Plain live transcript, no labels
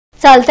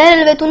चालत्या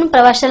रेल्वेतून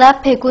प्रवाशाला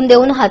फेकून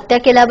देऊन हत्या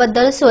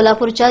केल्याबद्दल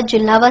सोलापूरच्या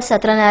जिल्हा व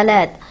सत्र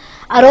न्यायालयात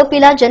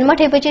आरोपीला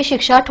जन्मठेपेची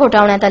शिक्षा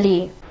ठोठावण्यात आली।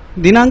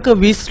 दिनांक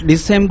 20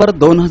 डिसेंबर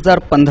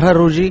 2015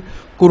 रोजी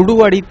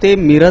कुर्डुवाडी ते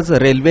मिरज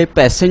रेल्वे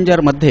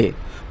पॅसेंजरमध्ये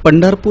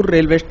पंढरपूर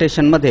रेल्वे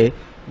स्टेशनमध्ये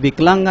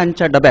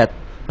विकलांगांच्या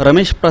डब्यात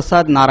रमेश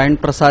प्रसाद नारायण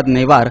प्रसाद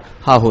नेवार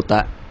हा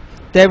होता।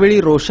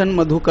 त्यावेळी रोशन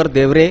मधुकर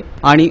देवरे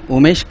आणि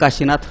उमेश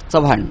काशीनाथ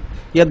चव्हाण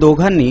या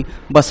दोघांनी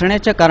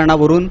बसण्याच्या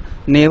कारणावरून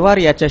नेवार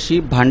याच्याशी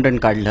भांडण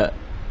काढलं।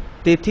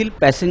 तेथील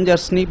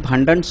पॅसेंजर्सनी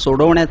भांडण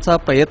सोडवण्याचा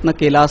प्रयत्न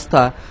केला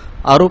असता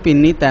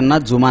आरोपींनी त्यांना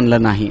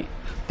जुमानलं नाही।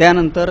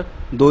 त्यानंतर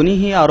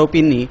दोन्हीही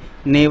आरोपींनी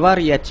नेवार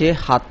याचे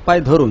हातपाय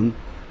धरून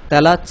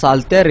त्याला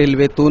चालत्या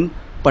रेल्वेतून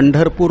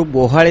पंढरपूर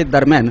बोहाळे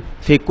दरम्यान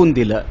फेकून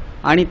दिलं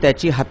आणि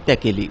त्याची हत्या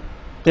केली।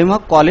 तेव्हा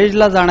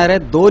कॉलेजला जाणाऱ्या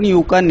दोन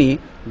युवकांनी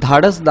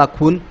धाडस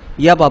दाखवून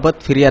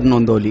याबाबत फिर्याद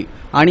नोंदवली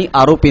आणि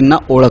आरोपींना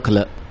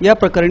ओळखलं। या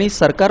प्रकरणी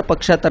सरकार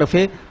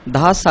पक्षातर्फे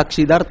 10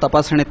 साक्षीदार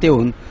तपासण्यात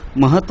येऊन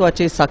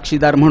महत्त्वाचे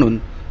साक्षीदार म्हणून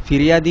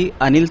फिर्यादी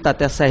अनिल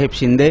तात्यासाहेब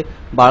शिंदे,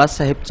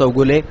 बाळासाहेब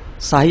चौगुले,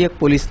 सहाय्यक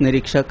पोलीस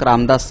निरीक्षक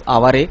रामदास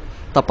आवारे,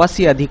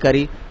 तपासी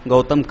अधिकारी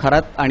गौतम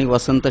खरात आणि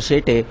वसंत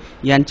शेटे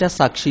यांच्या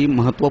साक्षी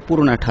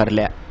महत्त्वपूर्ण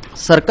ठरल्या।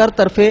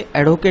 सरकारतर्फे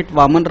ॲडव्होकेट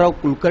वामनराव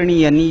कुलकर्णी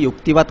यांनी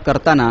युक्तिवाद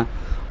करताना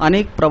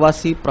अनेक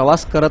प्रवासी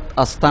प्रवास करत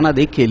असताना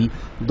देखील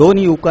दोन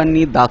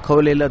युवकांनी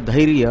दाखवलेलं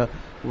धैर्य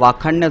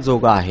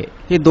वाखाणण्याजोगं आहे।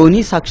 हे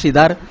दोन्ही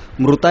साक्षीदार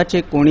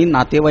मृताचे कोणी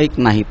नातेवाईक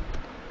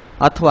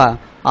नाहीत अथवा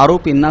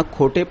आरोपींना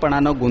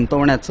खोटेपणानं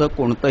गुंतवण्याचं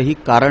कोणतंही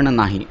कारण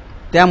नाही।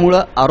 त्यामुळे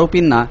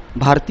आरोपींना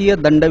भारतीय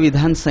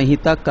दंडविधान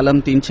संहिता कलम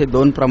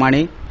 302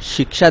 प्रमाणे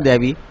शिक्षा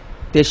द्यावी,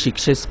 ते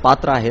शिक्षेस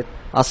पात्र आहेत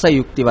असा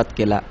युक्तिवाद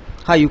केला।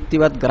 हा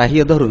युक्तिवाद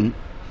ग्राह्य धरून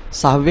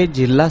 6वे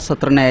जिल्हा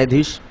सत्र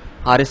न्यायाधीश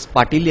RS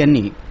पाटील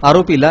यांनी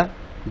आरोपीला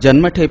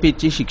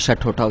जन्मठेपेची शिक्षा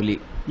ठोठावली।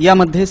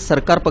 यामध्ये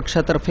सरकार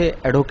पक्षातर्फे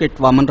ॲडव्होकेट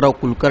वामनराव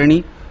कुलकर्णी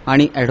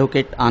आणि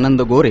ॲडव्होकेट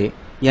आनंद गोरे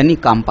यांनी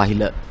काम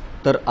पाहिलं,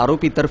 तर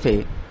आरोपीतर्फे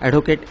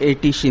ॲडव्होकेट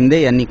AT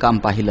शिंदे यांनी काम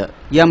पाहिलं।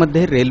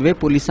 यामध्ये रेल्वे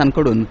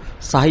पोलिसांकडून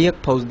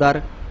सहाय्यक फौजदार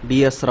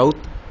DS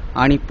राऊत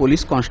आणि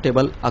पोलीस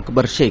कॉन्स्टेबल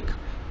अकबर शेख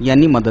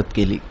यांनी मदत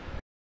केली।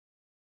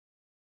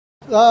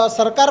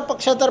 सरकार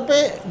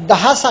पक्षातर्फे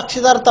 10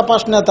 साक्षीदार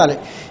तपासण्यात आले।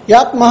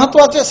 यात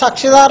महत्त्वाचे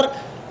साक्षीदार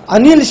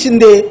अनिल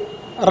शिंदे,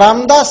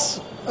 रामदास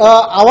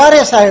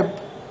आवारे साहेब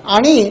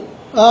आणि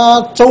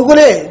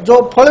चौगुले जो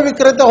फळ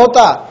विक्रेता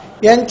होता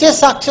यांचे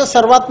साक्ष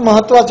सर्वात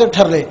महत्त्वाचे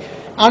ठरले।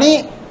 आणि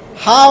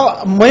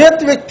हा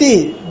मयत व्यक्ती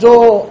जो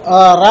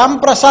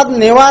रामप्रसाद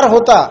नेवार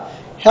होता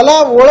ह्याला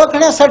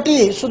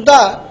ओळखण्यासाठी सुद्धा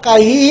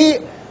काहीही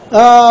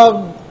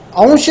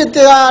अंश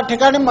त्या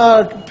ठिकाणी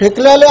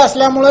फेकलेले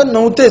असल्यामुळे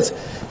नव्हतेच,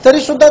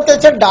 तरी सुद्धा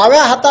त्याच्या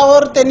डाव्या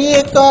हातावर त्यांनी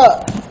एक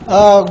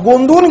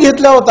गोंदून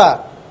घेतला होता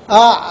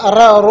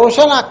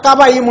रोशन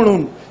अक्काबाई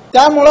म्हणून।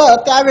 त्यामुळं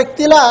त्या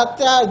व्यक्तीला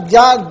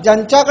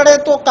ज्यांच्याकडे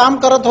तो काम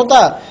करत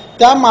होता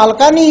त्या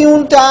मालकांनी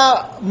येऊन त्या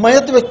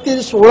मयत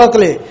व्यक्तीस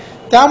ओळखले।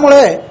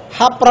 त्यामुळे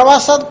हा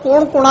प्रवासात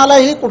कोण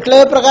कोणालाही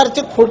कुठल्याही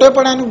प्रकारचे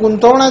खोटेपणाने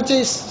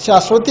गुंतवण्याची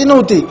शाश्वती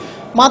नव्हती।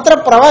 मात्र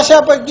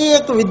प्रवाशापैकी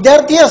एक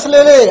विद्यार्थी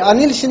असलेले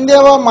अनिल शिंदे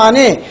व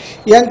माने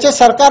यांचे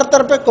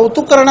सरकारतर्फे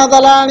कौतुक करण्यात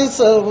आला आणि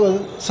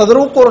सदर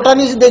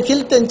कोर्टाने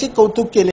देखील त्यांचे कौतुक केले।